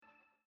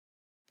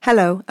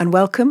Hello and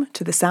welcome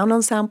to the Sound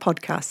on Sound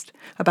podcast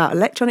about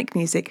electronic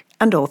music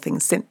and all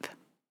things synth.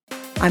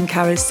 I'm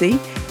Cara C,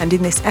 and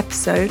in this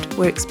episode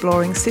we're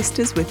exploring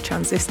Sisters with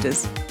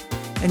Transistors,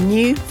 a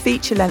new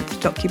feature-length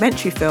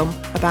documentary film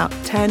about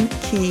 10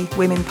 key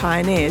women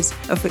pioneers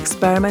of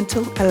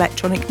experimental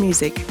electronic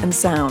music and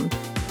sound.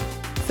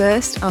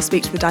 First, I'll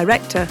speak to the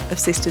director of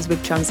Sisters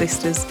with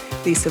Transistors,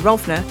 Lisa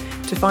Rovner,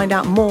 to find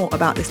out more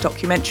about this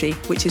documentary,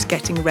 which is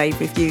getting rave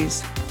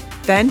reviews.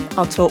 Then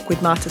I'll talk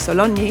with Marta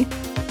Sologni,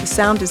 the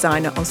sound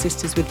designer on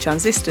Sisters with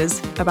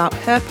Transistors, about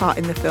her part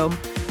in the film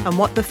and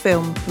what the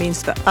film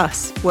means for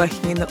us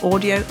working in the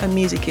audio and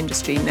music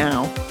industry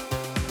now.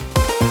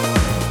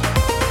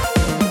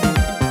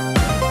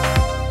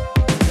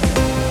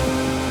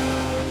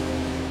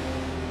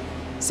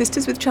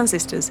 Sisters with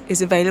Transistors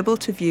is available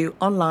to view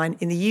online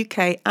in the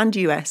UK and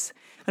US,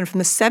 and from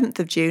the 7th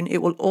of June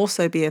it will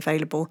also be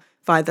available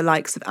via the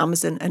likes of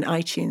Amazon and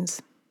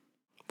iTunes.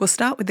 We'll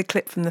start with a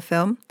clip from the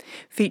film,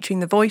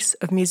 featuring the voice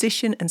of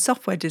musician and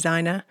software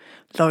designer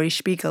Laurie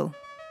Spiegel.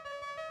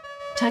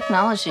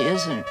 Technology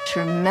is a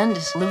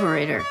tremendous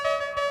liberator.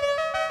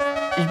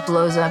 It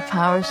blows up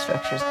power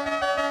structures.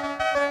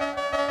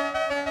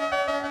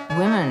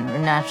 Women are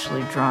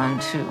naturally drawn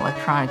to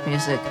electronic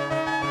music.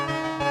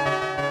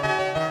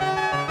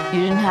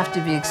 You didn't have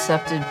to be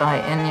accepted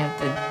by any of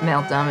the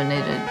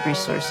male-dominated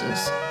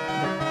resources.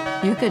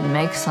 You could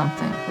make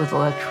something with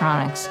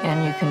electronics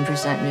and you can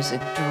present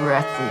music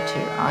directly to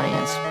your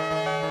audience.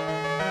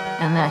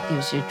 And that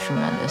gives you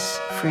tremendous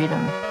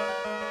freedom.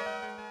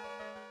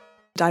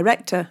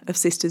 Director of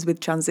Sisters with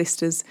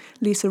Transistors,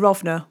 Lisa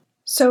Rovner.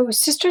 So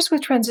Sisters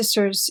with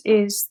Transistors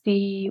is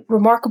the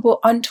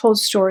remarkable untold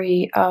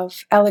story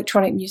of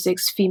electronic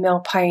music's female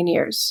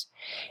pioneers.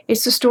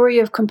 It's the story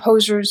of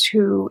composers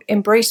who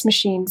embrace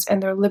machines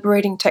and their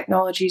liberating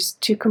technologies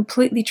to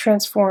completely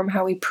transform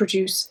how we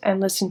produce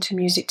and listen to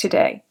music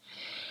today.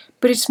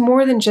 But it's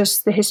more than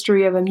just the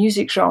history of a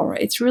music genre.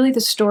 It's really the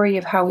story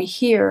of how we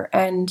hear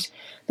and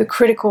the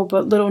critical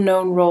but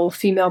little-known role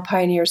female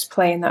pioneers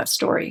play in that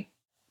story.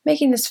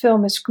 Making this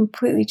film has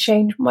completely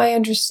changed my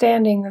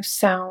understanding of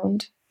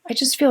sound. I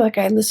just feel like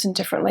I listen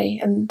differently,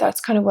 and that's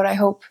kind of what I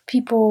hope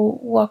people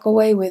walk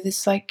away with,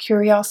 is like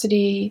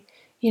curiosity,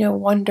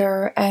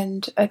 wonder,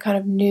 and a kind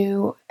of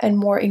new and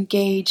more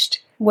engaged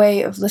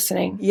way of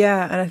listening.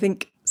 Yeah, and I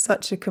think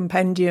such a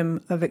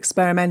compendium of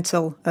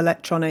experimental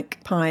electronic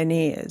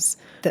pioneers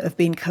that have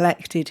been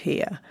collected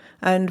here.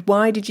 And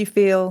why did you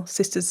feel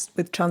Sisters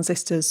with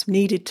Transistors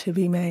needed to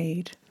be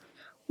made?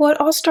 Well, it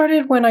all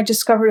started when I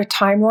discovered a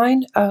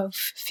timeline of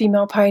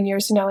female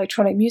pioneers in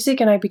electronic music,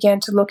 and I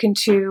began to look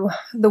into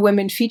the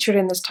women featured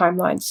in this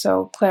timeline.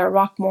 So Clara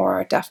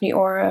Rockmore, Daphne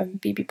Oram,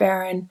 Bibi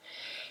Baron,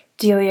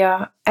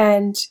 Delia,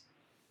 and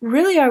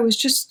really I was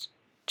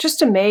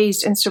just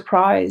amazed and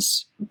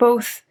surprised,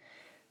 both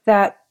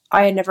that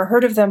I had never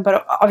heard of them,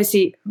 but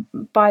obviously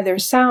by their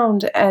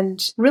sound,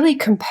 and really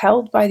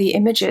compelled by the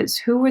images.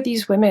 Who were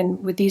these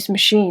women with these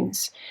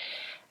machines?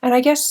 And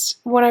I guess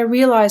when I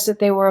realized that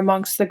they were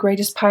amongst the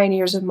greatest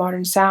pioneers of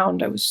modern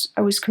sound,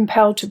 I was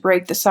compelled to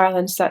break the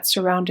silence that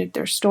surrounded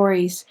their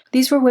stories.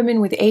 These were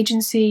women with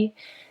agency.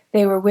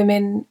 They were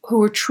women who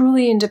were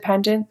truly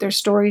independent. Their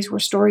stories were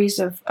stories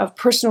of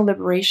personal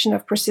liberation,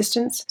 of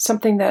persistence,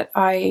 something that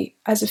I,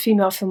 as a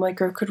female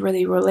filmmaker, could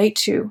really relate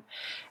to.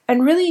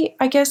 And really,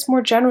 I guess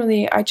more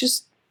generally, I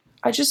just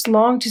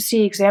long to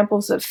see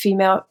examples of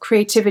female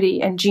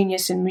creativity and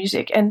genius in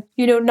music. And,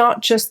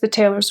 not just the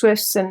Taylor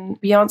Swifts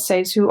and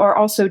Beyoncés, who are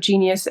also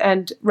genius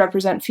and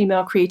represent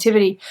female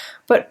creativity,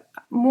 but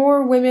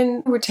more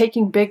women who are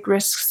taking big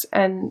risks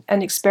and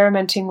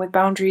experimenting with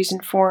boundaries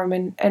and form,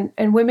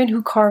 and women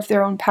who carve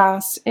their own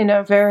paths in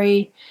a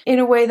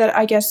way that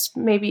I guess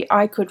maybe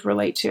I could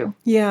relate to.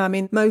 Yeah, I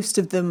mean, most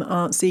of them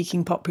aren't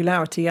seeking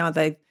popularity, are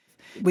they?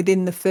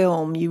 Within the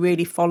film, you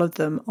really followed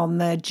them on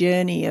their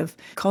journey of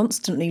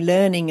constantly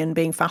learning and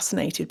being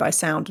fascinated by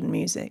sound and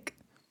music.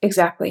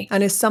 Exactly.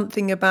 And there's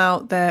something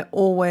about they're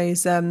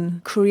always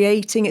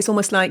creating. It's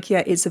almost like,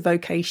 it's a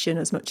vocation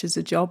as much as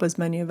a job, as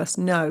many of us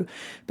know.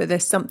 But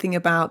there's something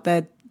about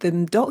them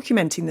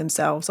documenting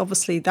themselves.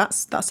 Obviously,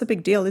 that's a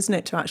big deal, isn't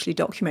it, to actually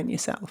document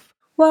yourself?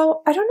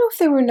 Well, I don't know if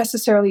they were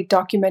necessarily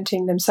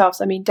documenting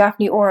themselves. I mean,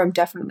 Daphne Oram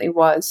definitely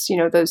was.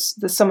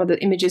 Some of the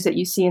images that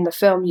you see in the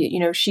film.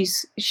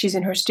 She's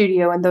in her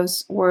studio, and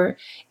those were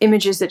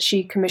images that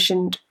she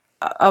commissioned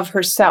of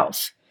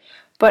herself.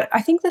 But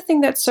I think the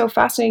thing that's so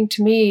fascinating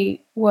to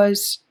me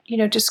was,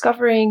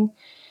 discovering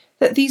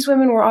that these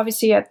women were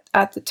obviously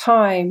at the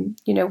time,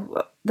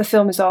 the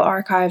film is all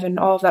archive, and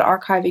all of that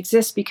archive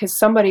exists because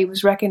somebody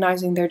was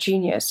recognizing their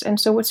genius. And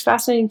so what's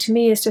fascinating to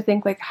me is to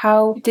think, like,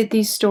 how did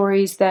these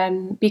stories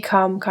then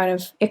become kind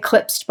of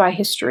eclipsed by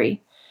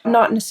history?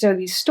 Not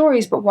necessarily these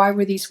stories, but why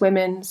were these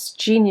women's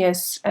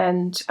genius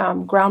and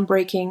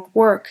groundbreaking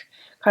work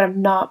kind of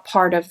not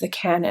part of the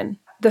canon?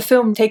 The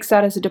film takes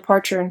that as a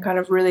departure and kind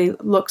of really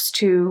looks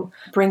to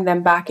bring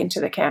them back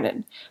into the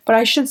canon. But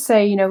I should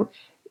say,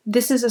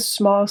 this is a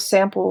small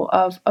sample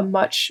of a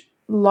much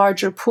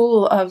larger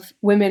pool of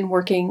women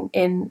working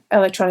in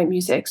electronic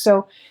music.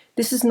 So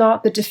this is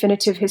not the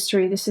definitive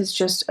history. This is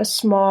just a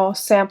small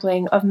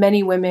sampling of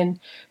many women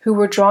who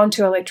were drawn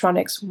to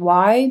electronics.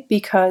 Why?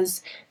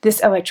 Because this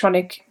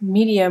electronic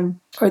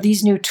medium or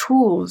these new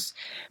tools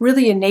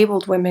really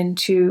enabled women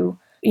to,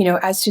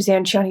 as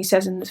Suzanne Ciani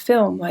says in the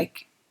film,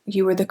 like,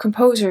 you were the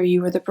composer,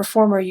 you were the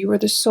performer, you were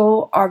the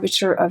sole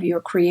arbiter of your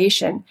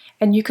creation.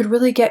 And you could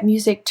really get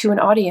music to an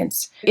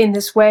audience in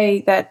this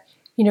way that,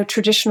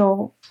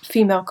 traditional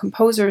female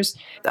composers,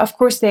 of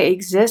course they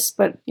exist,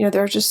 but,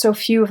 there are just so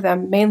few of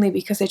them, mainly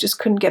because they just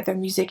couldn't get their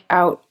music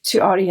out to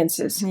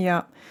audiences.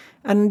 Yeah.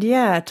 And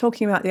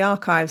talking about the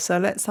archive, so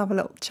let's have a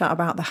little chat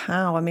about the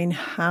how. I mean,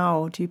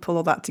 how do you pull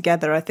all that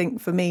together? I think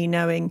for me,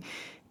 knowing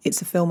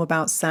it's a film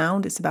about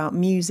sound, it's about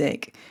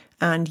music,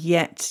 and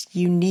yet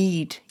you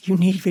need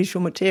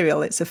visual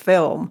material. It's a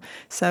film.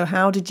 So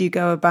how did you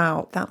go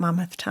about that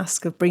mammoth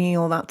task of bringing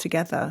all that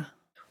together?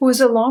 It was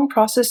a long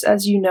process,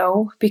 as you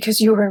know, because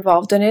you were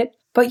involved in it.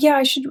 But yeah,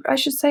 I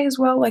should say as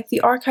well, like,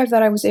 the archive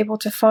that I was able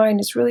to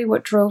find is really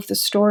what drove the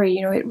story.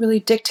 It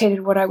really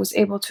dictated what I was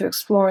able to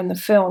explore in the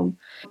film.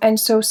 And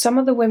so some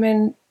of the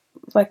women,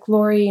 like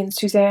Laurie and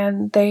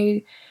Suzanne,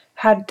 they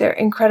had their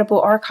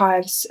incredible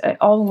archives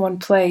all in one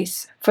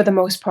place for the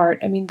most part.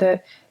 I mean, the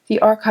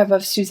archive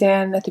of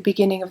Suzanne at the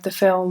beginning of the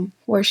film,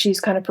 where she's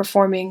kind of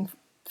performing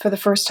for the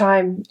first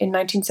time in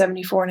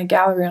 1974 in a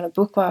gallery on a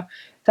Buchla,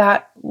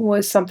 that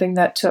was something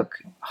that took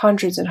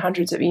hundreds and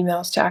hundreds of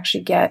emails to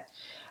actually get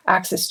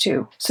access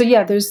to. So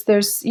yeah, there's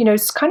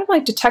it's kind of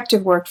like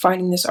detective work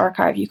finding this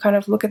archive. You kind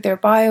of look at their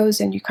bios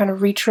and you kind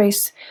of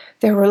retrace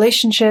their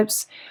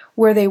relationships,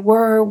 where they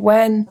were,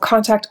 when,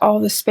 contact all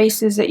the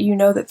spaces that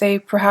that they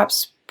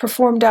perhaps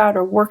performed at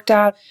or worked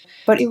at.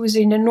 But it was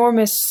an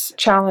enormous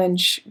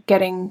challenge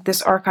getting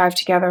this archive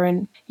together.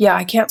 And yeah,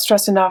 I can't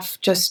stress enough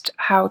just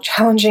how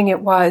challenging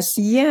it was.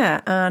 Yeah,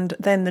 and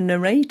then the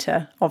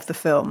narrator of the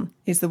film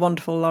is the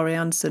wonderful Laurie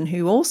Anderson,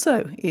 who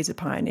also is a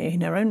pioneer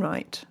in her own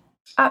right.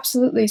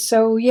 Absolutely.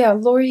 So yeah,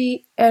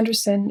 Laurie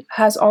Anderson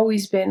has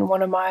always been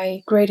one of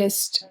my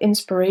greatest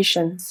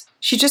inspirations.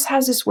 She just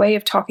has this way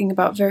of talking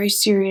about very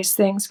serious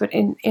things, but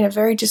in a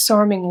very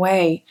disarming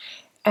way.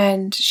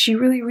 And she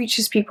really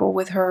reaches people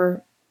with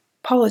her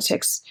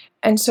politics.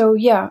 And so,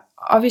 yeah,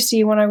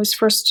 obviously when I was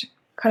first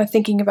kind of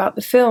thinking about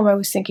the film, I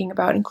was thinking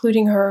about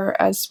including her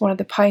as one of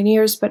the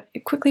pioneers, but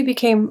it quickly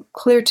became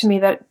clear to me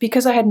that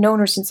because I had known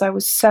her since I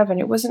was 7,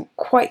 it wasn't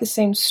quite the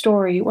same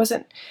story. It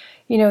wasn't,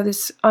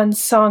 this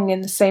unsung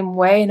in the same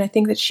way. And I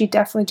think that she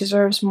definitely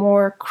deserves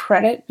more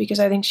credit, because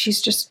I think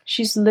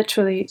she's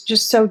literally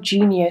just so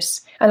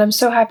genius. And I'm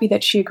so happy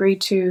that she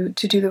agreed to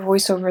do the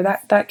voiceover.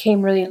 That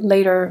came really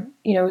later.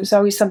 It was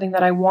always something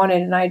that I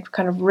wanted, and I'd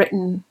kind of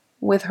written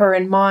with her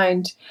in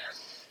mind.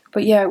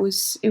 But yeah, it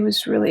was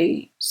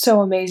really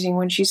so amazing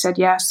when she said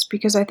yes,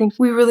 because I think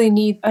we really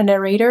need a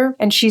narrator,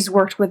 and she's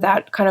worked with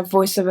that kind of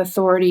voice of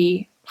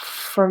authority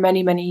for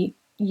many, many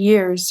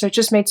years. So it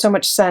just made so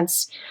much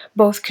sense,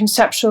 both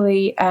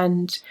conceptually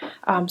and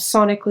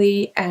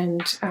sonically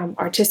and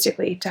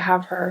artistically, to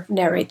have her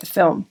narrate the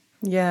film.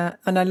 Yeah,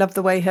 and I love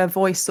the way her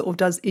voice sort of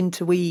does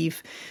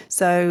interweave.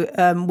 So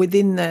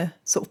within the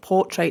sort of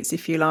portraits,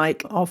 if you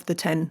like, of the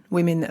 10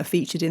 women that are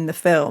featured in the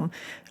film,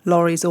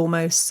 Laurie's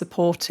almost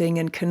supporting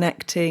and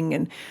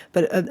connecting.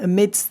 But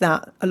amidst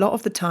that, a lot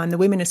of the time, the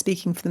women are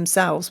speaking for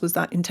themselves. Was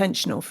that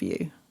intentional for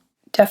you?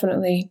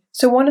 Definitely.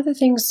 So one of the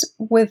things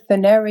with the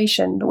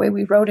narration, the way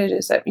we wrote it,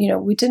 is that,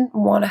 we didn't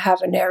want to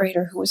have a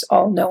narrator who was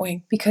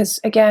all-knowing, because,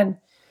 again,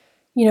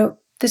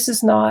 this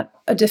is not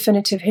a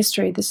definitive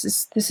history. This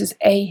is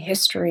a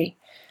history,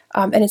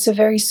 and it's a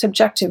very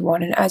subjective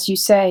one. And as you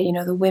say,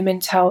 the women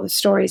tell the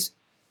stories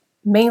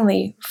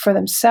mainly for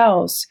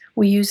themselves.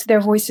 We use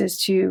their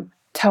voices to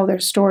tell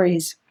their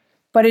stories,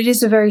 but it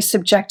is a very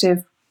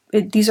subjective.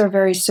 These are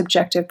very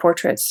subjective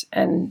portraits,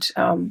 and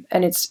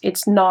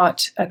it's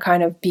not a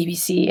kind of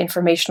BBC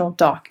informational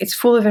doc. It's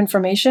full of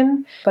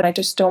information, but I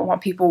just don't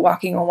want people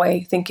walking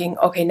away thinking,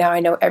 okay, now I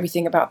know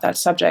everything about that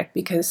subject,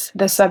 because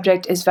the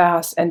subject is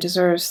vast and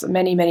deserves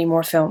many, many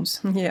more films.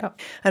 Yeah,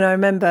 and I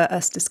remember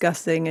us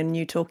discussing and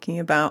you talking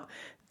about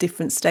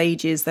different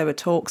stages. There were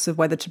talks of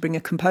whether to bring a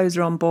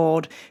composer on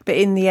board, but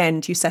in the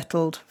end you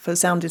settled for a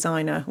sound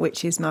designer,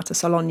 which is Marta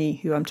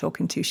Salogni, who I'm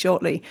talking to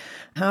shortly.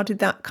 How did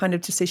that kind of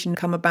decision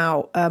come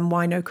about?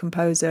 Why no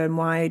composer, and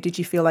why did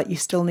you feel like you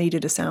still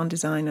needed a sound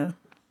designer?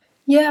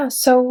 Yeah,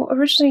 so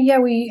originally,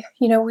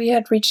 we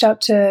had reached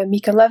out to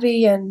Mika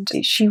Levy, and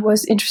she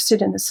was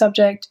interested in the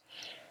subject.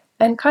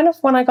 And kind of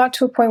when I got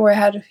to a point where I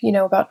had,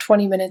 about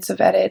 20 minutes of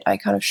edit, I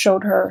kind of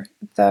showed her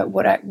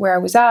where I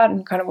was at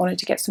and kind of wanted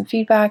to get some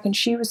feedback. And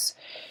she was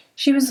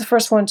the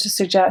first one to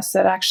suggest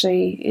that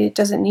actually it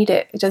doesn't need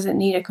it. It doesn't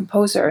need a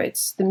composer.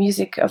 It's the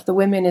music of the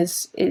women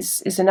is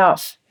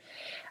enough.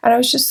 And I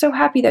was just so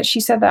happy that she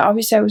said that.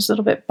 Obviously, I was a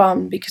little bit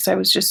bummed, because I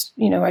was just,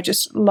 I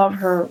just love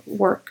her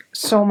work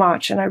so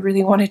much, and I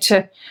really wanted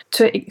to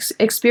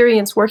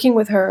experience working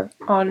with her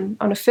on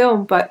a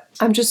film. But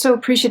I'm just so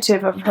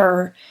appreciative of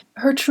her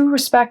true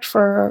respect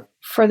for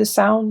for the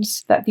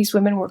sounds that these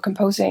women were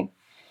composing.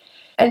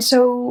 And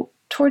so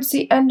towards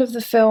the end of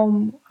the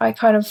film, I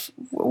kind of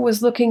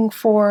was looking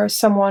for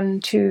someone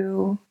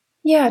to,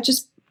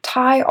 just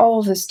tie all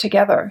of this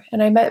together.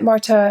 And I met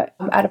Marta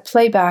at a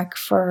playback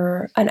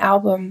for an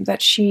album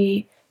that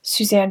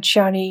Suzanne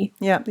Ciani...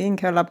 Yeah, the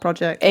Inco Lab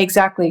project.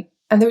 Exactly.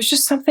 And there was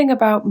just something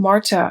about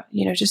Marta,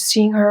 just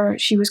seeing her.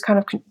 She was kind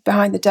of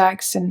behind the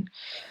decks, and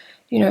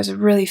it was a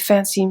really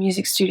fancy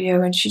music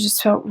studio, and she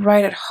just felt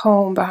right at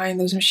home behind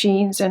those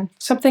machines. And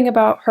something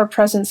about her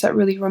presence that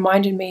really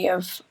reminded me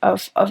of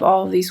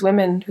all of these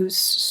women whose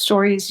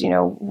stories,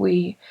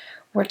 we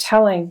were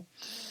telling.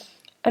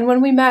 And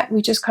when we met,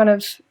 we just kind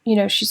of,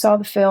 she saw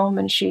the film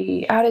and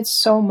she added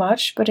so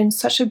much, but in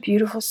such a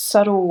beautiful,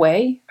 subtle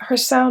way. Her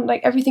sound,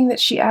 like everything that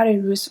she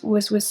added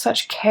was with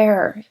such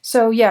care.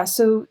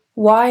 So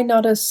why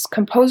not as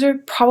composer?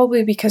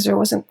 Probably because there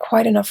wasn't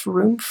quite enough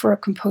room for a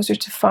composer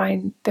to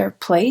find their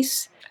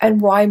place. And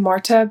why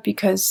Marta?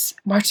 Because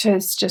Marta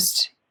is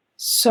just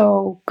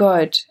so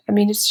good. I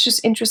mean, it's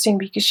just interesting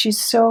because she's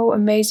so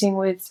amazing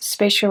with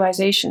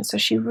spatialization. So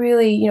she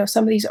really,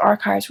 some of these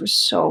archives were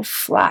so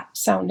flat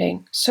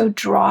sounding, so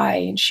dry,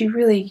 and she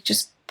really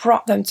just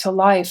brought them to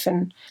life.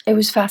 And it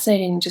was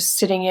fascinating just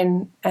sitting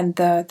in, and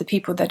the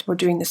people that were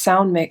doing the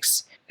sound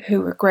mix,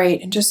 who were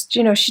great. And just,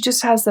 she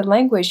just has the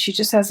language, she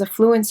just has the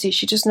fluency,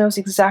 she just knows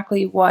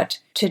exactly what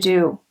to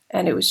do.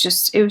 And it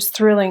was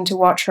thrilling to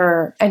watch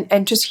her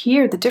and just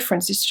hear the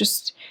difference.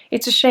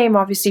 It's a shame,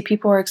 obviously,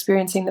 people are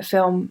experiencing the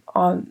film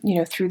on,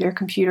 through their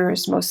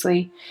computers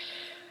mostly.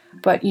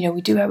 But,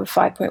 we do have a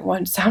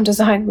 5.1 sound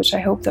design, which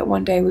I hope that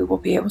one day we will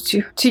be able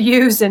to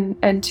use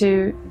and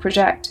to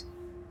project.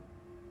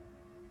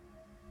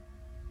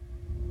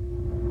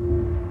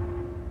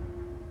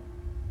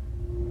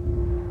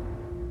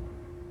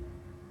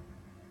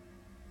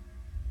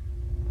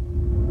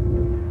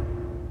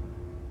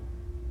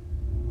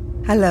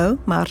 Hello,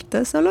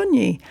 Marta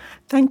Sologni.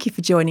 Thank you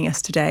for joining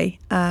us today.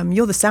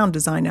 You're the sound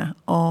designer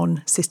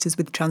on Sisters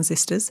with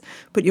Transistors,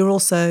 but you're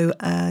also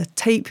a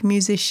tape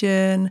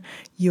musician,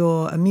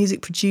 you're a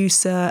music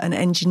producer, an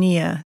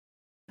engineer.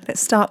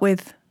 Let's start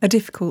with a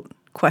difficult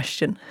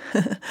question.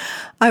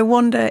 I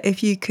wonder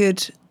if you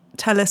could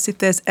tell us if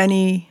there's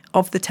any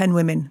of the 10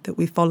 women that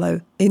we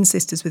follow in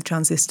Sisters with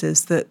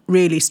Transistors that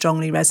really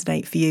strongly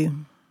resonate for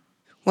you.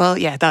 Well,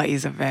 yeah, that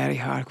is a very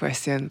hard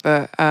question,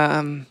 but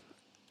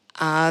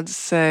I'd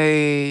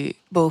say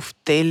both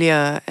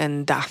Delia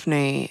and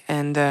Daphne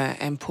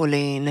and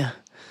Pauline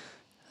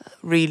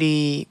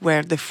really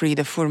were the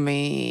Frida for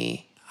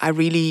me. I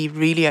really,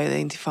 really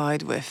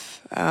identified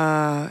with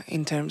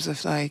in terms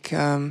of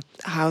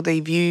how they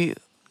view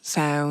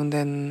sound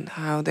and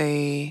how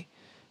they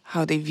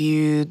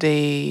view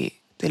the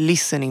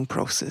listening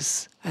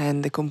process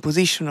and the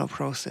compositional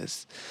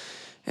process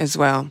as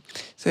well.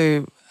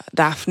 So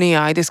Daphne,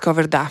 I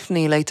discovered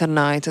Daphne late at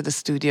night at the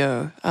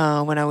studio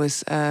when I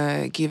was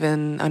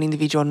given an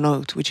individual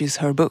note, which is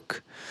her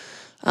book.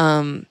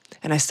 And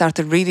I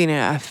started reading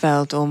it. I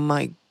felt, oh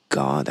my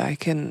God, I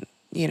can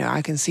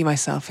see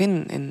myself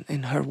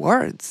in her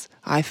words.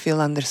 I feel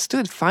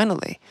understood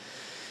finally.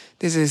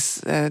 This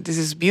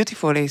is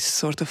beautiful. It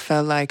sort of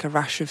felt like a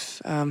rush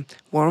of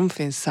warmth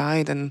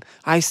inside, and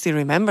I still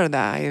remember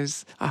that. It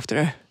was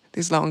after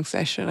this long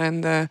session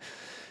and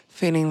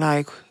feeling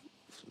like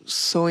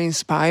so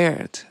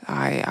inspired.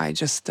 I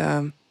just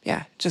it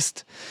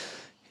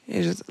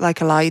was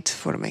like a light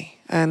for me.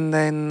 And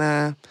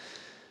then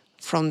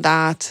from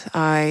that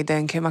I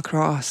then came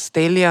across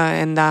Delia,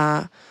 and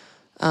that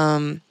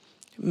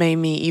made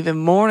me even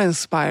more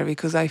inspired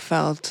because I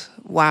felt,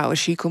 wow,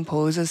 she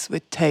composes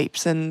with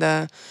tapes, and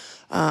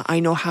I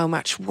know how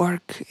much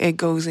work it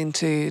goes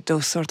into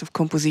those sort of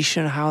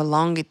composition, how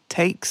long it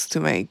takes to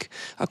make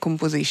a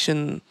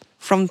composition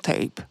from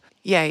tape.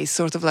 Yeah, it's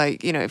sort of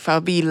like, if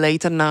I'll be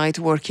late at night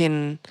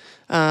working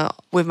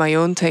with my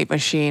own tape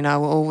machine, I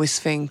will always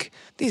think,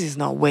 this is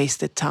not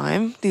wasted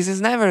time. This has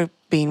never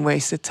been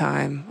wasted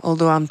time.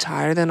 Although I'm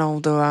tired and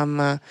although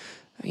I'm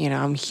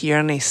here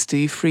and it's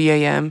 3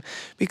 a.m.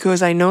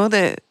 because I know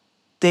that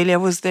Delia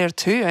was there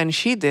too and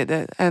she did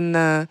it. And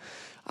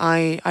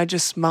I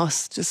just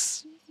must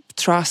just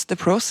trust the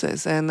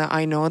process. And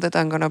I know that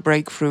I'm going to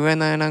break through, and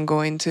then I'm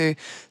going to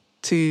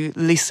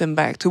listen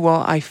back to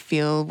what I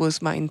feel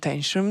was my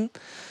intention,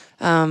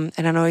 and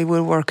I know it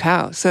will work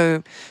out.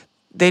 So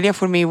Delia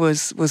for me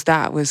was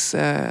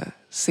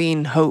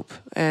seeing hope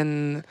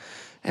and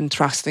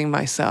trusting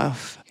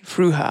myself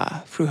through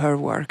her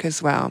work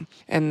as well.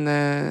 And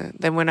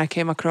then when I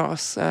came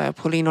across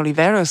Pauline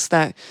Oliveros,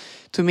 that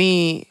to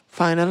me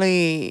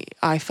finally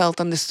I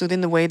felt understood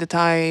in the way that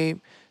I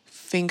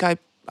think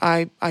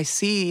I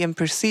see and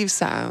perceive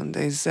sound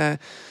is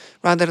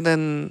rather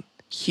than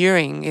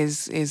hearing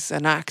is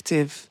an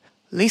active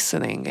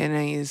listening, and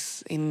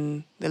is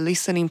in the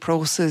listening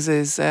process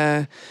is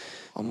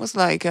almost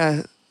like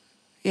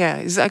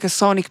it's like a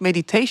sonic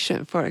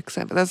meditation, for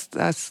example.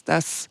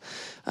 That's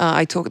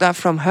I took that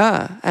from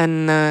her,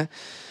 and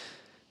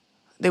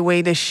the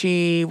way that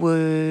she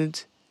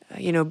would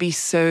be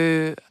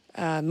so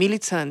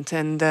militant,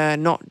 and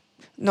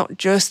not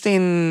just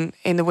in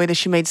the way that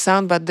she made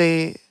sound, but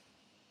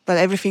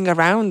everything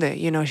around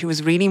it. She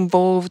was really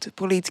involved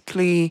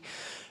politically,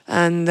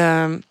 and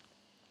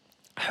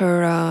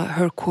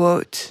her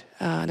quote,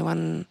 the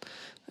one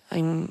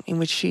in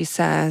which she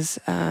says,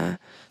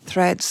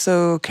 "Tread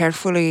so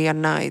carefully at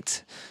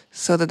night,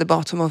 so that the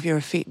bottom of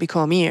your feet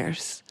become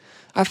ears."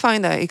 I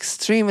find that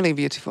extremely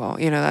beautiful.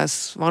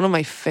 That's one of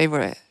my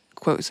favorite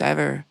quotes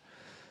ever.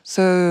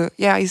 So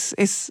yeah,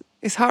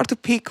 it's hard to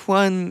pick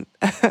one,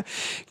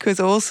 because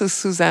also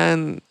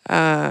Suzanne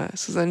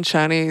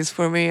Ciani is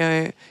for me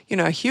a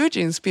huge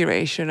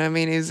inspiration. I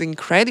mean, it's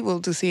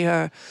incredible to see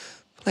her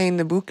playing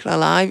the Buchla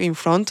live in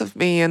front of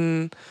me,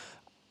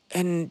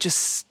 and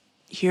just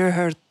hear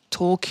her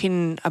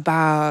talking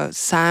about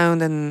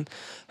sound and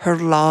her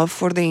love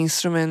for the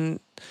instrument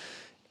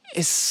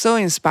is so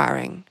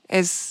inspiring.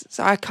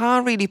 So I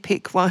can't really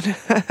pick one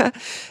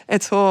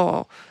at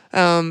all.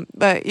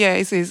 But yeah,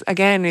 it's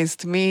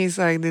to me, it's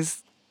like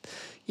this,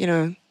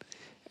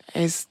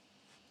 it's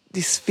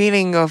this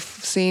feeling of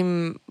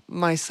seeing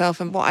myself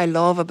and what I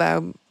love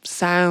about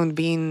sound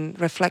being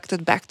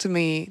reflected back to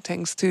me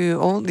thanks to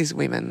all these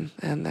women,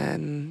 and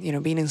then,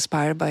 being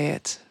inspired by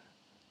it,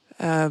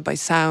 by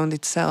sound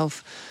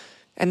itself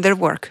and their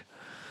work.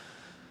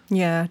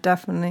 Yeah,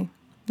 definitely.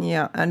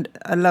 Yeah, and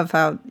I love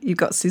how you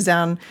got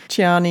Suzanne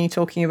Ciani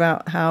talking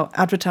about how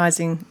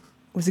advertising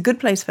was a good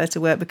place for her to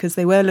work because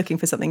they were looking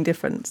for something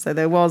different. So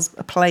there was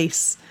a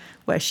place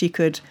where she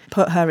could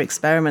put her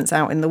experiments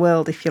out in the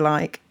world, if you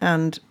like,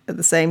 and at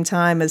the same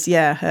time as,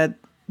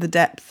 the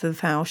depth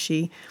of how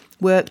she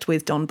worked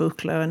with Don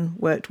Buchla and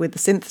worked with the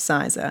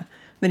synthesizer.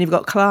 Then you've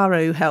got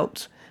Clara, who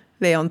helped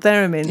Leon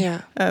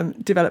Theremin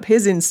develop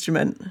his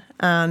instrument,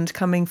 and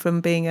coming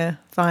from being a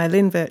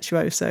violin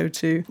virtuoso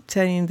to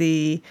turning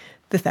the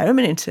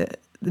theremin into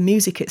the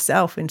music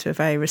itself into a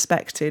very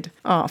respected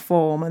art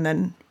form. And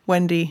then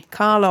Wendy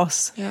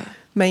Carlos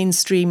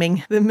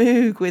mainstreaming the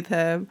Moog with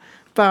her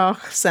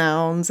Bach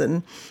sounds,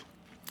 and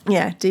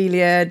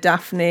Delia,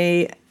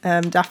 Daphne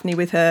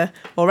with her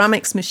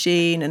Auramix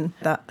machine, and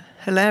that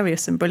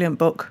hilarious and brilliant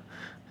book,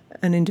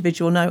 An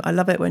Individual Note. I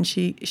love it when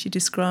she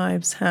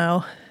describes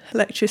how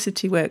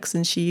electricity works,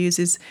 and she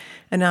uses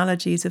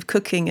analogies of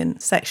cooking and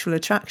sexual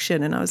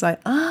attraction, and I was like,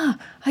 I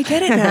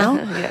get it now.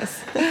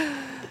 Yes.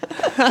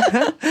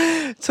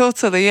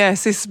 Totally,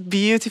 yes. It's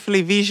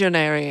beautifully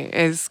visionary.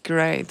 It's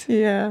great.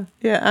 Yeah.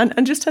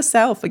 And just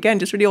herself, again,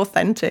 just really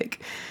authentic.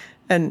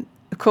 And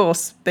of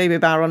course, Baby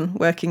Baron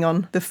working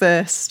on the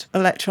first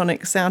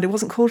electronic sound. It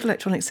wasn't called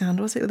electronic sound,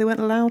 was it? They weren't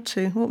allowed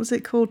to. What was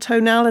it called?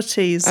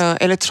 Tonalities.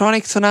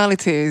 Electronic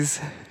tonalities.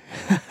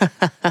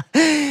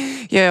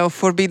 Yeah, or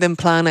Forbidden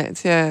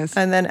Planet, yes.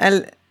 And then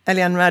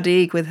Eliane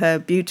Radigue with her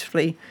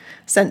beautifully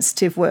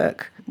sensitive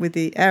work with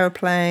the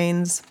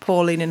aeroplanes,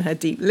 Pauline in her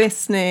deep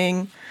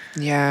listening.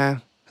 Yeah,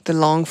 the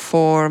long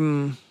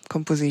form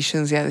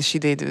compositions, that she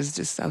did, it was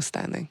just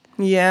outstanding.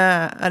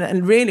 Yeah,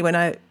 and really when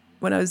I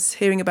was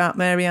hearing about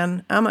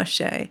Marianne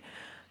Amaché,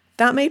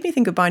 that made me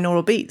think of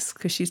binaural beats,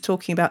 because she's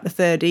talking about the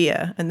third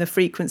ear and the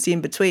frequency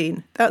in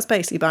between. That's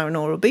basically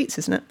binaural beats,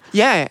 isn't it?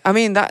 Yeah, I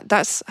mean,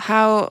 that's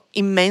how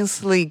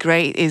immensely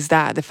great is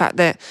that. The fact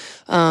that,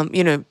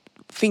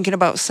 thinking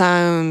about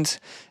sound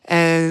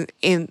at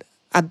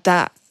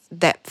that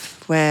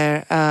depth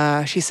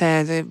where she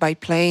said by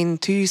playing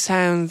two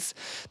sounds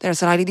that are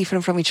slightly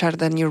different from each other,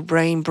 then your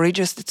brain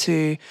bridges the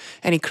two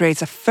and it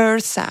creates a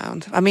third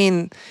sound. I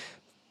mean,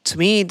 to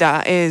me,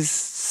 that is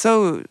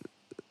so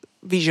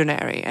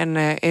visionary, and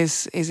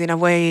is in a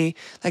way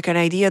like an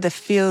idea that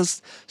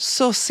feels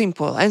so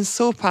simple and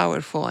so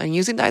powerful, and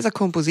using that as a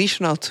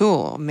compositional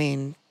tool, I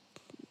mean,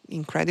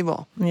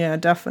 incredible. Yeah,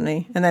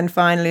 definitely. And then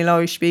finally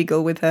Laurie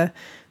Spiegel with her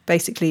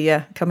basically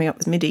coming up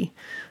with MIDI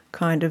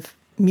kind of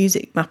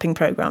music mapping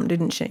program,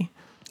 didn't she?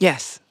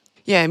 Yes.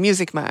 Yeah,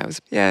 Music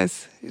Mouse.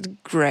 Yes,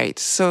 great.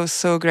 So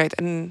great.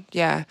 And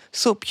yeah,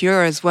 so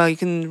pure as well. You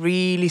can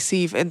really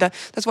see, and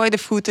that's why the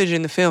footage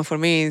in the film for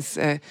me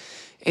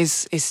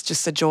is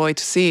just a joy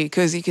to see,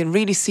 because you can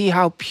really see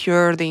how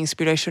pure the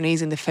inspiration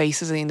is in the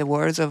faces and in the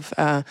words of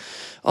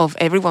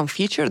everyone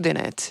featured in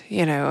it.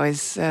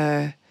 It's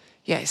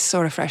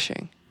so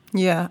refreshing.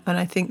 Yeah, and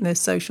I think the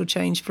social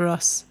change for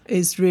us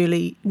is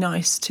really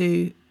nice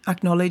to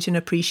acknowledge and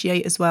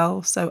appreciate as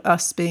well. So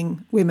us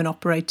being women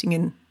operating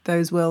in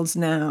those worlds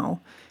now,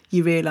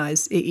 you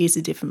realise it is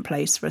a different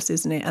place for us,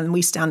 isn't it? And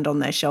we stand on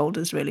their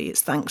shoulders, really. It's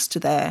thanks to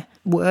their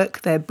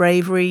work, their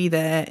bravery,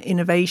 their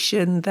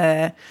innovation,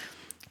 their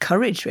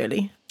courage,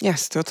 really.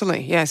 Yes,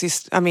 totally. Yes,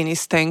 it's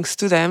thanks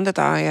to them that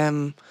I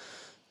am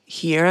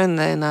here, and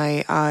then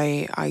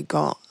I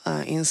got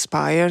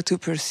inspired to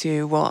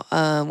pursue what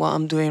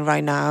I'm doing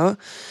right now,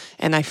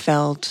 and I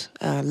felt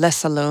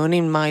less alone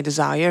in my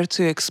desire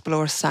to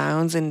explore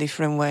sounds in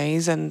different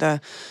ways. And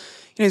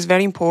it's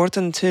very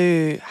important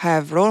to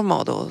have role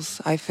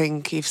models. I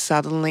think if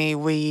suddenly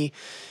we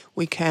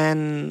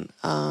can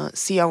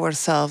see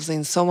ourselves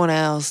in someone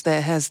else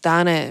that has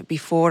done it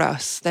before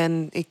us,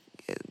 then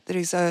there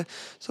is a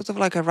sort of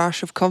like a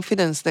rush of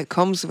confidence that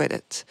comes with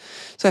it.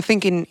 So I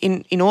think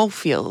in all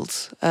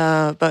fields,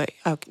 but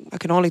I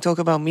can only talk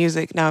about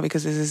music now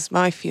because this is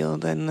my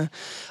field, and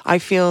I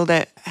feel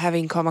that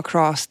having come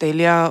across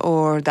Delia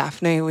or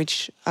Daphne,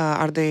 which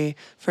are the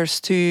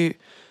first two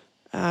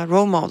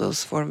role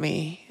models for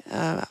me,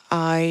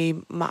 I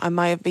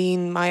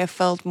might have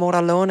felt more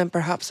alone and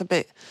perhaps a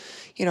bit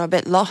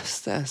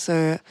lost.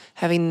 So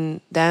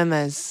having them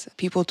as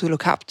people to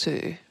look up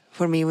to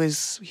for me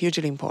was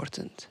hugely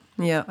important.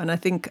 Yeah, and I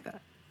think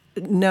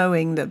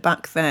knowing that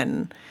back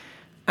then,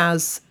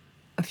 as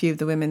a few of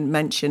the women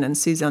mention, and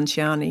Suzanne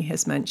Ciani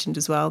has mentioned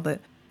as well, that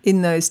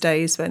in those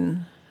days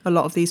when a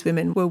lot of these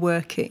women were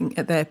working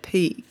at their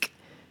peak,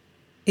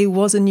 it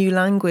was a new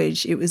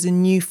language, it was a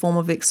new form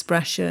of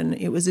expression,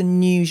 it was a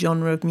new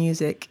genre of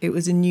music, it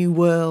was a new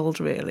world,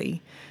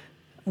 really.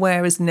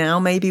 Whereas now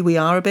maybe we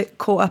are a bit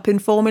caught up in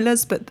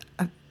formulas, but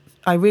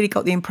I really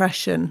got the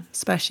impression,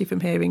 especially from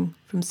hearing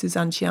from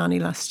Suzanne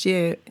Ciani last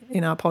year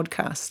in our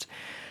podcast,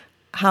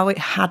 how it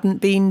hadn't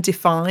been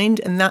defined,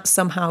 and that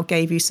somehow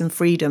gave you some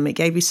freedom, it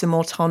gave you some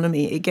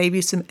autonomy, it gave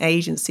you some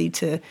agency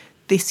to,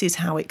 this is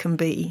how it can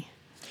be.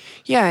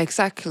 Yeah,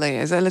 exactly.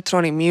 As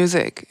electronic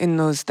music in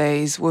those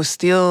days was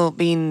still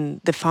being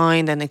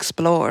defined and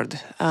explored.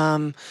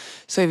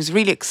 So it was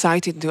really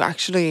exciting to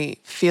actually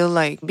feel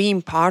like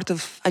being part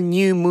of a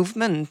new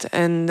movement.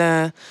 And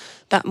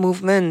that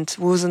movement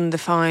wasn't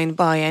defined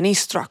by any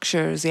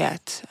structures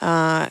yet.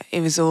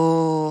 It was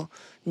all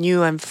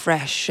new and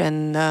fresh.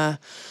 And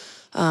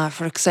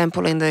for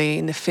example,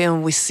 in the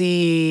film, we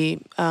see,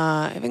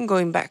 even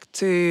going back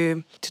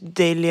to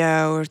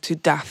Delia or to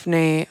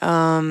Daphne,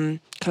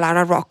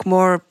 Clara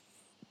Rockmore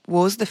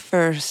was the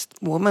first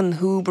woman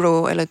who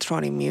brought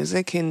electronic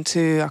music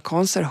into a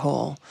concert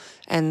hall,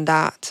 and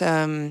that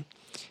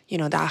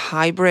that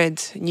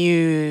hybrid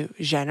new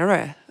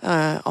genre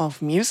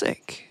of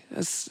music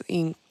is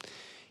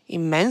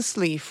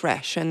immensely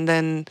fresh. And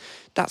then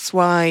that's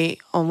why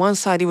on one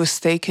side it was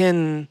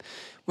taken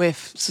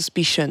with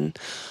suspicion,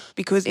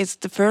 because it's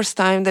the first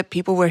time that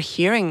people were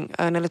hearing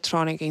an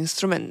electronic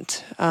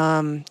instrument,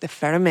 the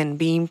theremin,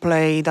 being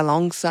played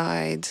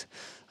alongside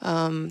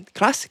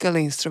classical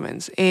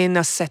instruments in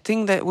a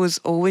setting that was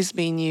always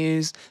being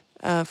used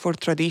for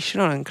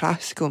traditional and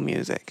classical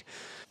music.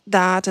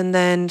 That, and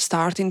then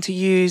starting to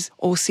use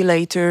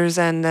oscillators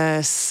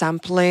and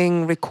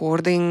sampling,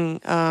 recording,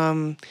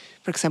 for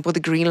example,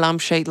 the green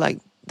lampshade like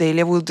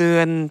Delia will do,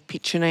 and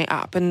pitching it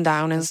up and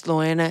down and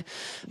slowing it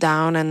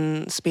down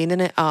and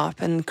speeding it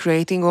up and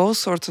creating all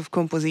sorts of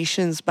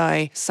compositions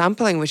by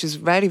sampling, which is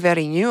very,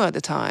 very new at the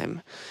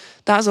time.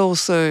 That's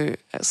also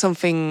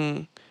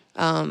something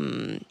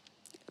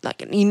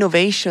like an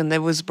innovation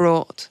that was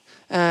brought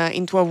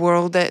into a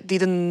world that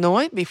didn't know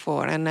it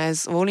before. And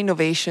as all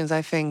innovations,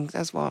 I think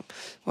that's what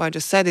I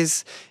just said,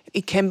 is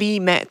it can be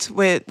met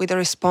with a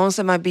response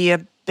that might be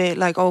a bit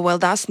like, oh, well,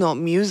 that's not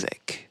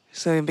music.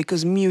 So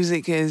because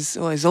music has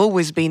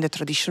always been the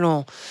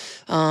traditional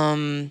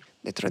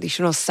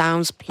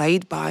sounds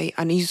played by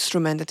an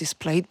instrument that is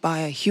played by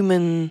a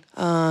human.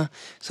 So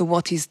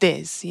what is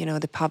this?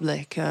 The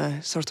public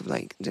sort of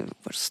like we're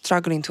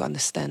struggling to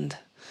understand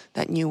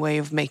that new way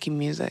of making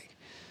music.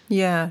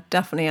 Yeah,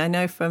 definitely. I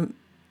know from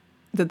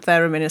the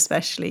theremin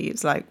especially,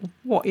 it's like,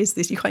 what is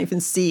this? You can't even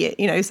see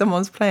it.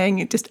 Someone's playing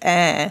it, just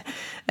air,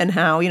 and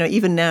how,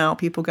 even now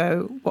people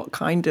go, what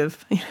kind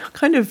of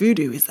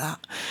voodoo is that?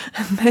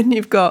 And then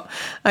you've got,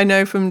 I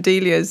know from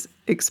Delia's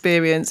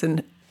experience,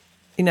 and,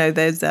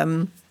 there's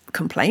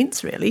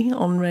complaints really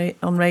on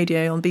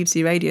radio, on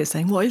BBC Radio,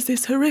 saying, what is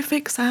this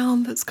horrific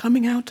sound that's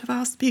coming out of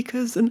our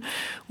speakers, and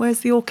where's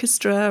the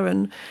orchestra?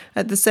 And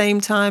at the same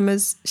time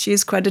as she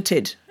is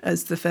credited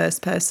as the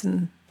first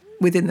person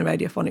within the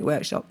Radiophonic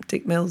Workshop,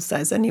 Dick Mills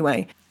says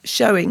anyway,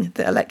 showing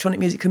that electronic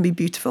music can be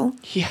beautiful.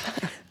 Yeah.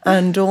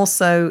 And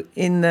also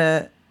in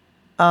the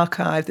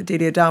archive, the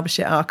Delia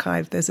Derbyshire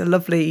archive, there's a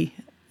lovely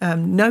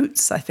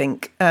notes, I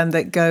think,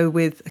 that go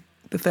with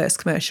the first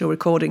commercial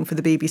recording for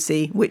the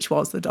BBC, which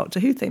was the Doctor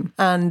Who theme.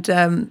 And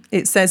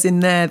it says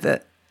in there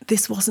that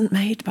this wasn't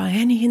made by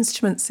any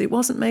instruments, it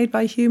wasn't made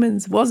by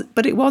humans,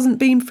 but it wasn't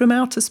beamed from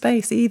outer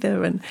space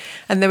either. And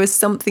there was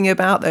something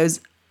about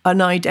those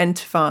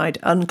unidentified,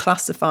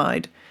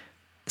 unclassified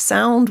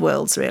sound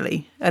worlds,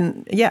 really.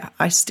 And yeah,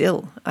 I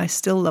still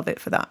love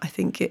it for that. I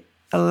think it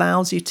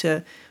allows you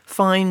to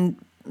find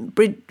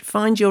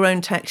your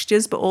own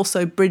textures, but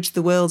also bridge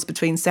the worlds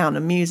between sound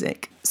and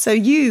music. So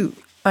you,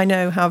 I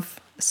know, have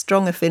a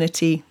strong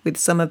affinity with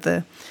some of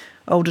the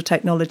older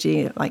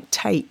technology like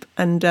tape,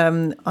 and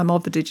I'm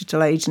of the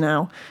digital age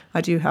now.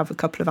 I do have a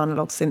couple of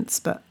analog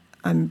synths, but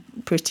I'm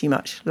pretty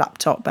much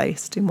laptop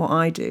based in what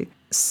I do.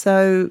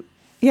 So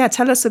yeah,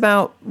 tell us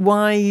about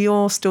why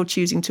you're still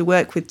choosing to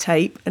work with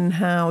tape and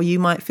how you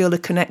might feel a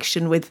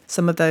connection with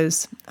some of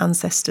those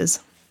ancestors.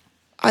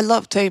 I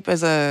love tape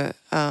as a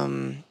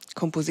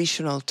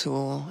compositional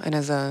tool and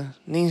as an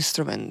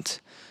instrument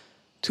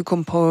to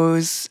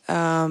compose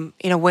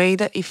in a way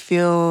that it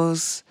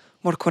feels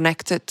more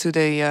connected to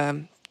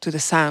the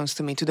sounds,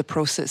 to me, to the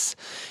process.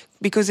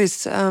 because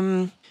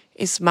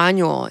it's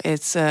manual,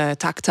 it's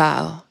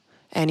tactile,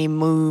 and it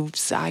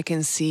moves. I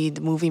can see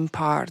the moving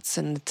parts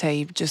and the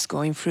tape just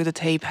going through the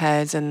tape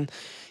heads, and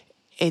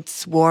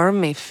it's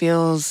warm. It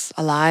feels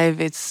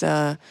alive. It's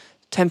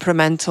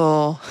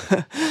temperamental,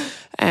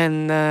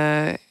 and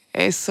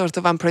it's sort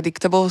of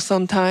unpredictable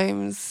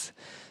sometimes.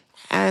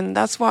 And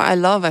that's what I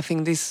love. I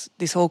think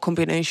this whole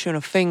combination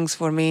of things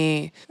for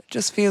me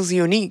just feels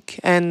unique,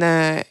 and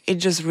it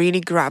just really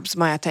grabs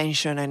my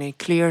attention and it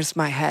clears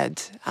my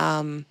head.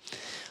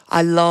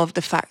 I love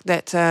the fact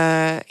that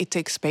it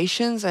takes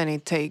patience and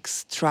it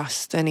takes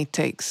trust and it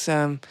takes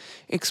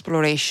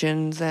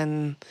explorations,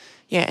 and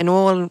yeah, and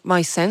all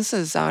my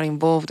senses are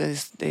involved.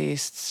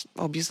 There's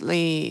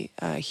obviously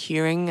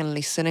hearing and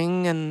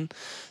listening, and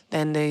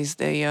then there's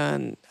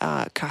the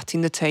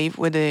cutting the tape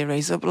with a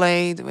razor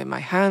blade with my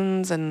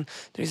hands, and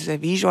there's the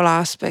visual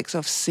aspects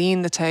of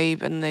seeing the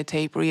tape and the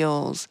tape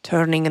reels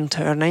turning and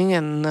turning,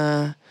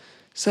 and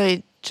so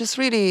it just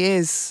really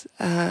is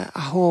a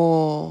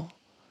whole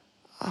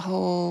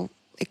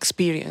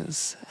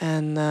experience,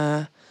 and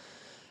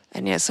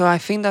yeah, so I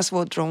think that's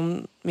what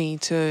drawn me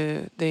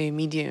to the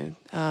medium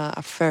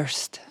at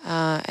first,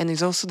 and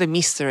it's also the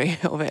mystery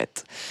of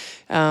it,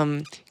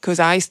 because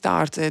I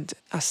started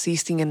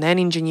assisting and then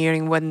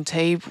engineering when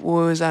tape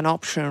was an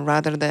option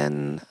rather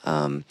than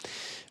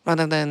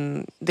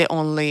the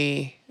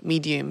only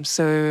medium.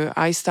 So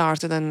I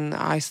started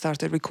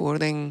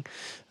recording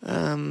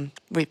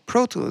with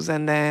Pro Tools,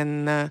 and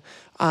then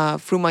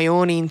through my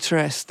own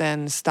interest,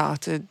 then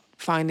started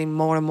finding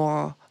more and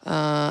more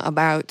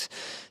about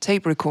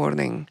tape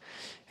recording,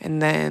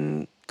 and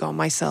then got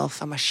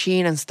myself a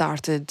machine and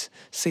started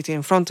sitting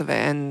in front of it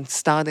and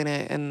studying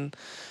it and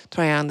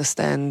trying to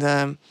understand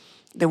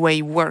the way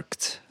it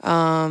worked.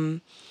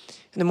 And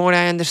the more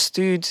I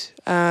understood,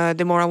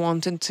 the more I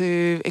wanted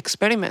to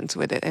experiment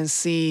with it and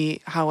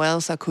see how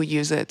else I could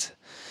use it.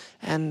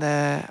 And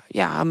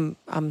yeah,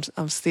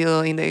 I'm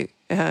still in the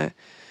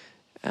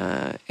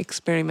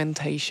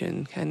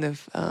experimentation kind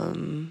of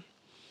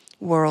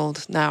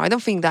world now. I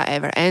don't think that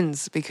ever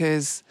ends,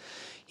 because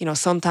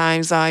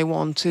sometimes I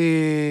want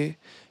to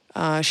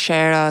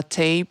share a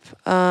tape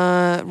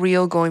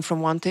reel going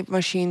from one tape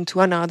machine to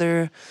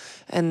another,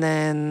 and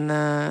then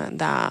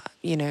that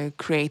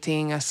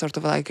creating a sort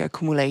of like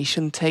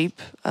accumulation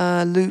tape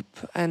loop,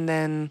 and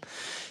then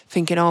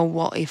thinking, oh,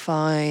 what if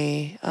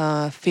I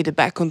feed it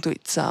back onto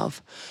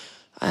itself,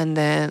 and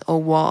then,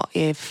 or what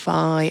if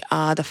I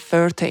add a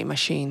third tape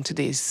machine to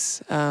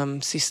this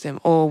system,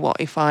 or what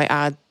if I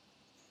add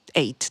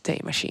 8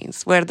 tape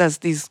machines? Where does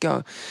this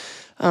go?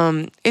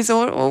 It's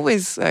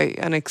always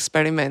an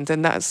experiment,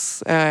 and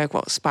that's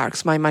what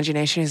sparks my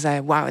imagination. Is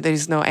that, wow, there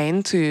is no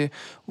end to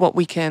what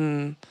we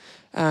can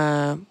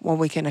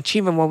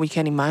achieve and what we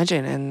can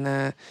imagine,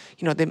 and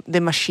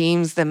the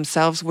machines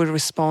themselves will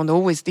respond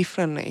always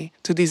differently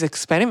to these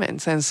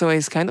experiments, and so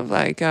it's kind of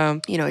like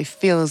it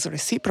feels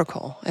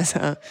reciprocal as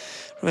a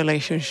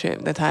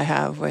relationship that I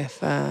have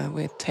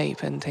with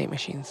tape and tape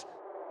machines.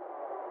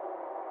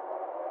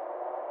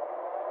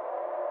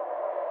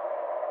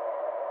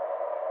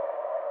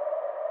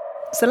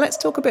 So let's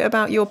talk a bit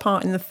about your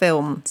part in the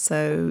film.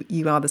 So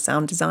you are the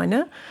sound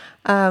designer.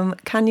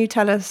 Can you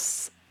tell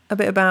us a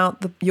bit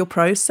about your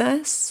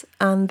process,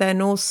 and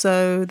then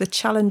also the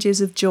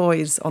challenges of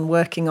joys on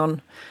working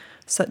on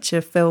such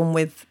a film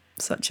with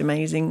such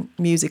amazing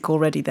music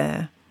already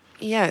there?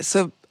 Yeah,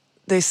 so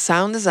the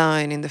sound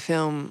design in the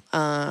film,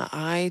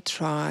 I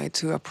try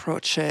to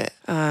approach it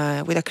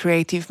with a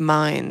creative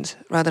mind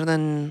rather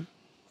than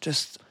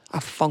just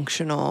a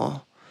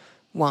functional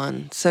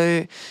one.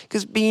 So,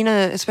 because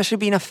especially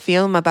being a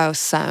film about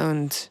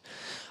sound,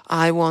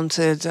 I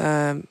wanted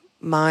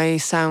my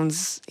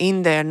sounds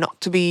in there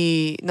not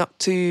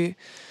to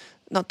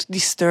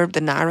disturb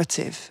the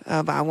narrative,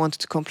 but I wanted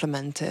to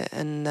complement it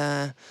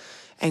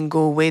and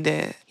go with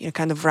it,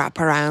 kind of wrap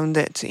around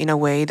it in a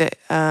way that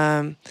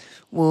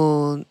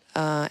will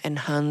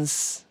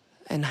enhance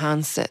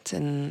it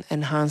and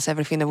enhance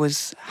everything that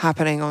was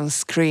happening on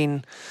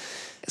screen.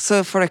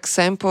 So, for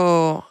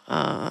example,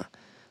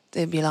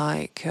 they'd be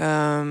like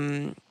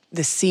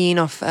the scene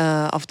of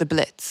the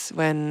Blitz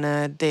when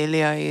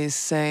Delia is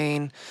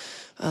saying,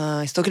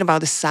 he's talking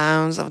about the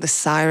sounds of the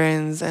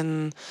sirens,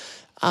 and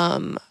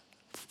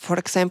for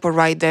example,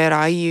 right there,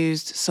 I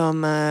used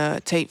some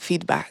tape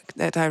feedback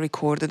that I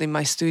recorded in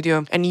my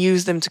studio and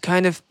used them to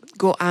kind of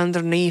go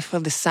underneath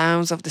of the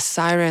sounds of the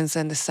sirens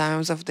and the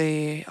sounds of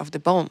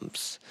the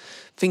bombs,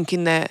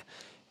 thinking that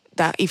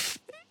if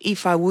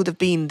I would have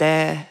been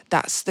there,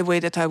 that's the way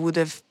that I would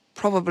have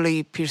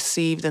probably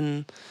perceived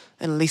and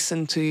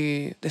listened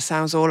to the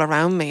sounds all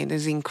around me.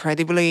 There's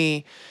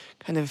incredibly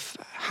kind of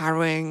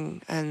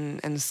harrowing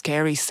and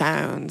scary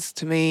sounds.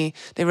 To me,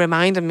 they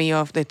reminded me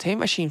of the tape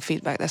machine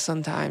feedback that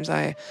sometimes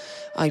I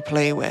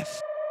play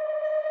with.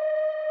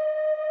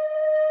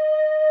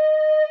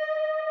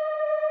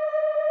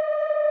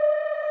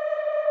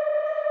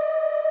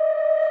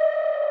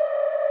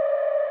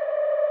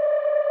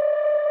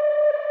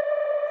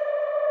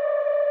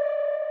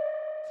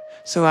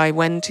 So I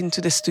went into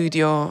the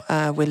studio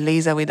with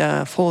Lisa with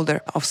a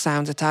folder of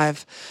sounds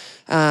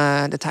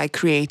that I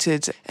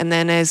created, and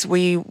then as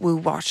we will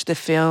watch the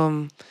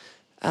film,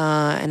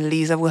 and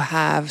Lisa will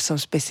have some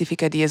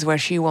specific ideas where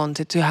she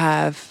wanted to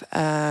have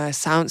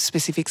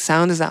specific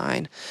sound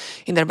design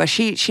in there, but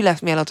she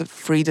left me a lot of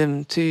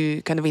freedom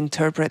to kind of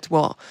interpret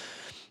what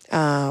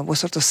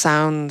sort of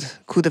sound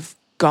could have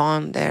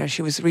gone there.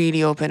 She was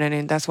really open,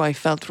 and that's why I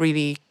felt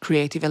really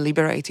creative and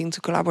liberating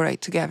to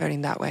collaborate together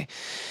in that way.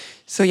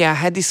 So yeah, I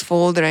had this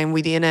folder, and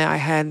within it I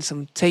had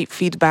some tape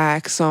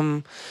feedback,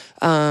 some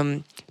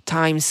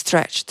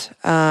time-stretched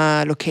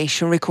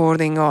location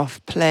recording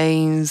of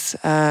planes,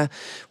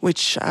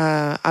 which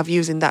I've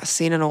used in that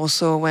scene, and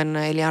also when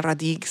Eliane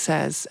Radigue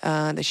says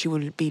that she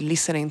will be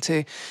listening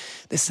to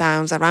the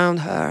sounds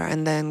around her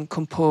and then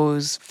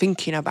compose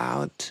thinking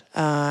about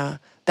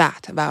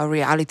about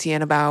reality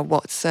and about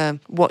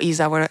what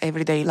is our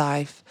everyday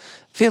life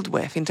filled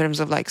with in terms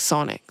of like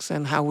sonics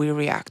and how we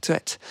react to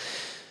it.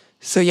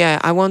 So yeah,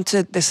 I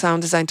wanted the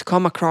sound design to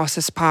come across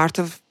as part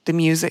of the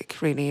music,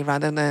 really,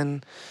 rather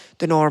than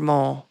the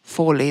normal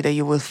Foley that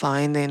you will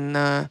find in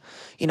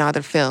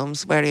other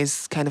films, where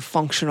it's kind of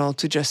functional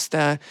to just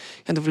kind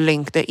of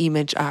link the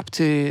image up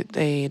to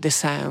the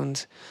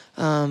sound.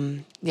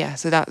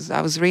 So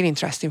that was really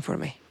interesting for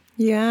me.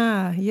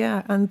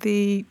 Yeah. And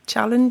the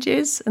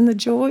challenges and the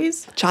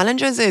joys?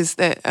 Challenges is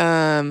that,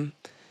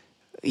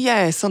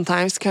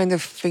 sometimes kind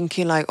of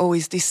thinking like, oh,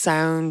 is this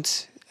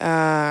sound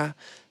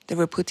that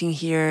we're putting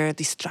here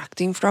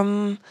distracting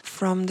from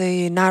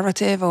the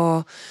narrative?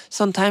 Or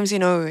sometimes,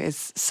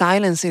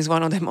 silence is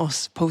one of the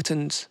most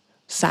potent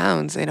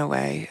sounds in a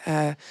way.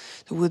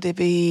 Would it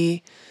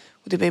be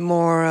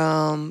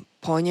more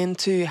poignant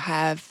to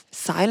have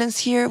silence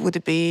here? Would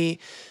it be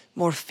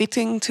more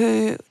fitting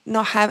to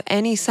not have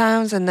any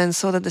sounds, and then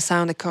so that the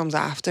sound that comes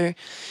after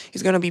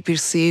is going to be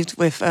perceived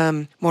with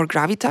more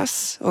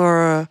gravitas?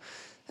 Or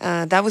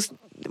that was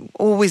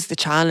always the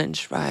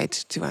challenge, right?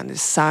 To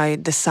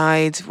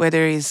decide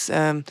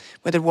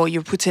whether what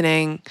you're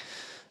putting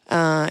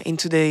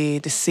into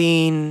the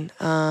scene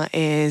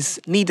is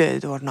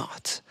needed or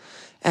not.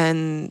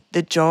 And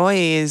the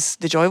joy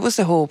was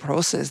the whole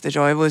process. The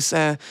joy was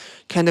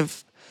kind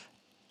of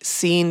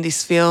seeing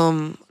this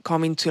film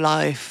coming to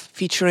life,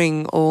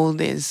 featuring all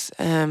these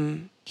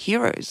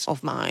heroes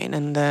of mine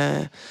and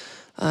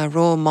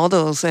role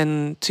models,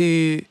 and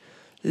to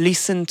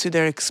listen to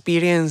their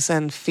experience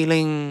and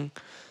feeling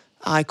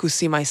I could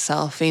see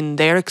myself in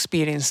their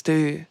experience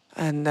too,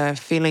 and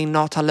feeling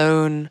not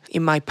alone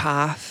in my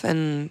path,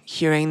 and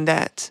hearing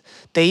that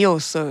they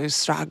also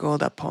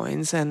struggled at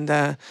points, and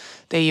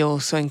they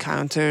also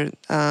encountered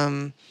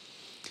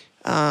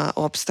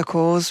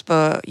obstacles,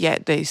 but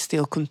yet they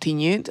still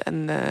continued,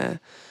 and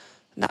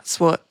that's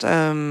what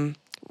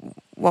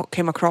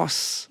came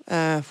across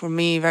for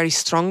me very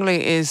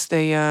strongly is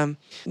the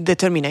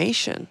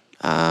determination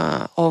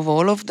of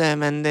all of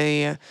them, and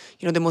the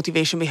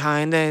motivation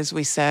behind it, as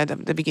we said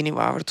at the beginning of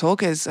our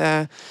talk, is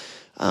the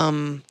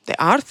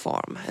art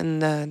form,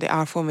 and the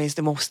art form is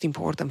the most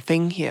important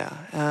thing here.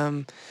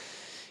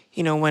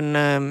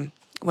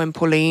 When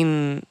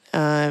Pauline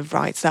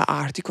writes that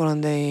article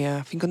on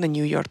I think on the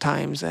New York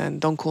Times, and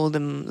don't call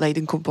them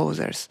lady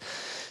composers,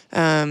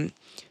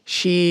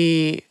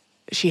 she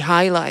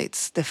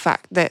highlights the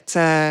fact that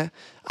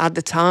at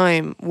the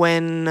time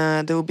when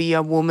there will be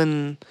a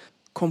woman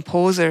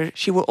composer,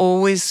 she will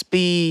always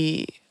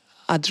be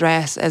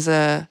addressed as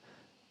a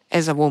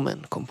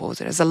woman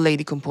composer, as a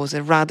lady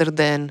composer, rather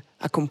than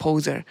a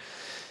composer.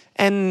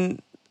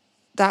 And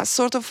that's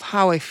sort of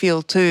how I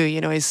feel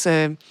too.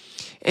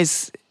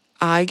 Is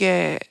I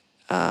get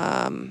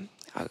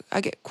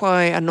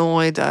quite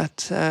annoyed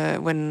at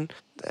when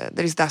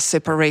there is that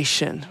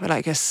separation.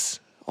 Like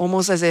it's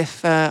almost as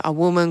if a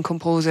woman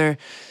composer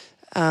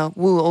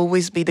will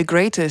always be the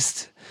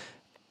greatest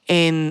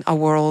in a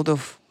world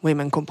of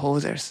women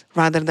composers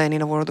rather than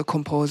in a world of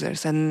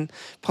composers. And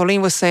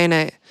Pauline was saying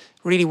it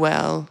really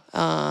well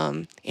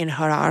in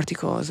her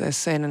articles,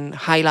 as in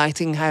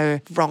highlighting how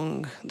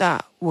wrong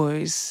that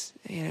was.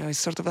 It's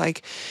sort of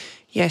like,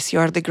 yes, you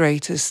are the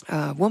greatest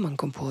woman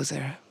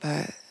composer,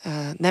 but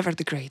never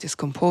the greatest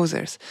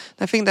composers.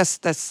 I think that's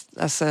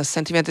a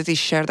sentiment that is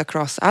shared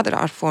across other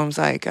art forms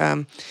like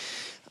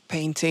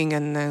painting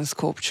and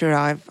sculpture.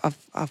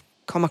 I've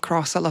come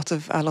across a lot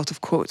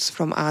of quotes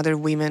from other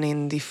women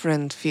in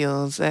different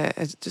fields.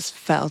 It just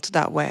felt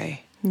that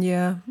way.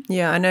 Yeah.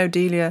 I know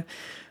Delia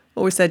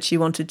always said she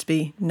wanted to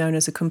be known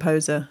as a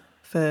composer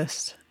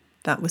first.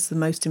 That was the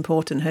most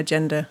important. Her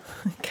gender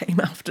came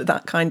after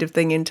that kind of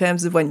thing in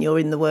terms of when you're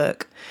in the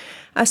work.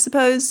 I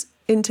suppose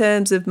in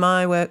terms of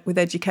my work with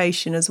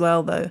education as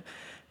well, though,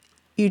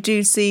 you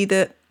do see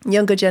that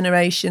younger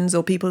generations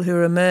or people who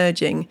are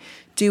emerging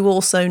do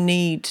also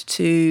need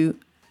to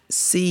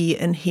see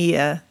and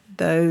hear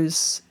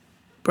those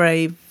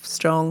brave,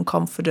 strong,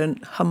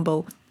 confident,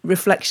 humble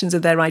reflections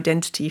of their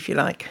identity, if you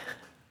like.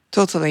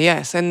 Totally,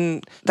 yes.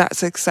 And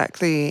that's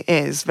exactly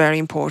is very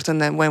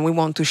important. And when we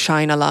want to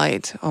shine a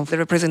light of the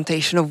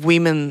representation of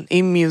women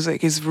in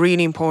music, it's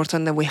really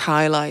important that we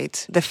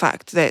highlight the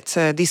fact that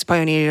these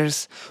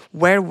pioneers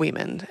were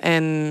women,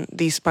 and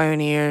these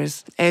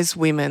pioneers as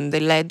women, they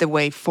led the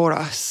way for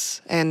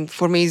us. And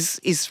for me,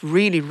 it's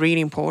really,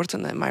 really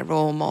important that my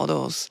role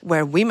models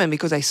were women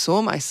because I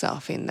saw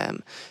myself in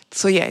them.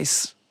 So yeah,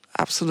 it's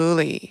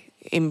absolutely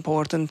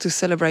important to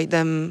celebrate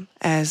them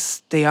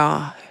as they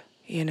are,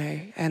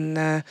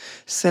 and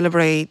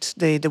celebrate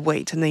the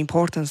weight and the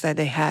importance that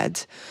they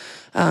had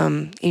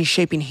in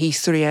shaping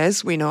history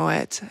as we know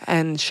it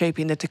and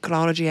shaping the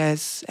technology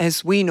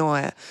as we know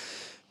it.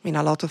 I mean,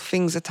 a lot of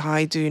things that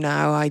I do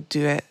now, I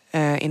do it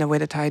in a way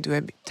that I do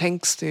it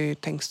thanks to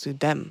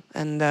them.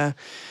 And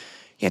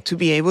to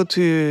be able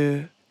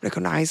to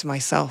recognize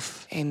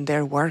myself in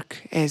their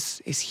work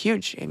is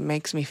huge. It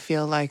makes me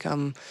feel like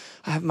I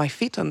have my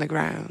feet on the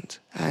ground,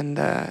 and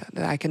that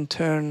I can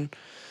turn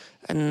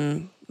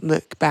and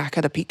look back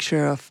at a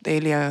picture of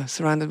Delia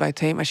surrounded by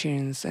tape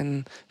machines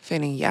and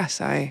feeling,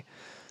 yes, I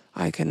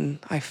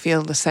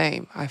feel the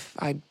same.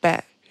 I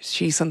bet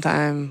she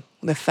sometimes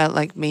felt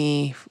like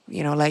me,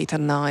 late at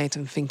night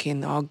and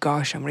thinking, oh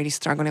gosh, I'm really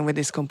struggling with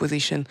this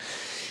composition.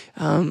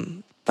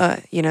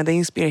 But, the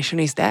inspiration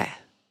is there.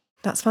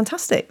 That's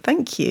fantastic.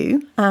 Thank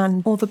you.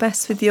 And all the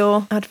best with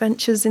your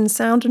adventures in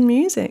sound and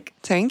music.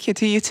 Thank you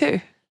to you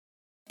too.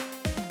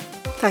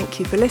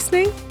 Thank you for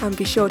listening, and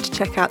be sure to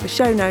check out the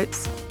show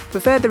notes for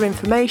further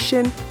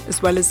information,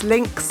 as well as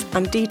links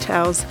and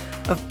details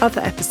of other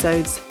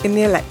episodes in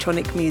the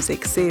electronic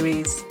music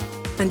series.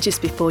 And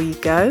just before you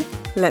go,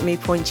 let me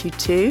point you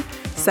to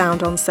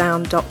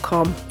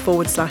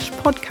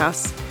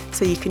soundonsound.com/podcasts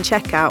so you can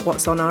check out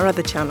what's on our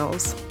other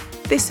channels.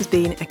 This has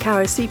been a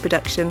Caro C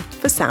production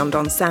for Sound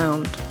on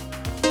Sound.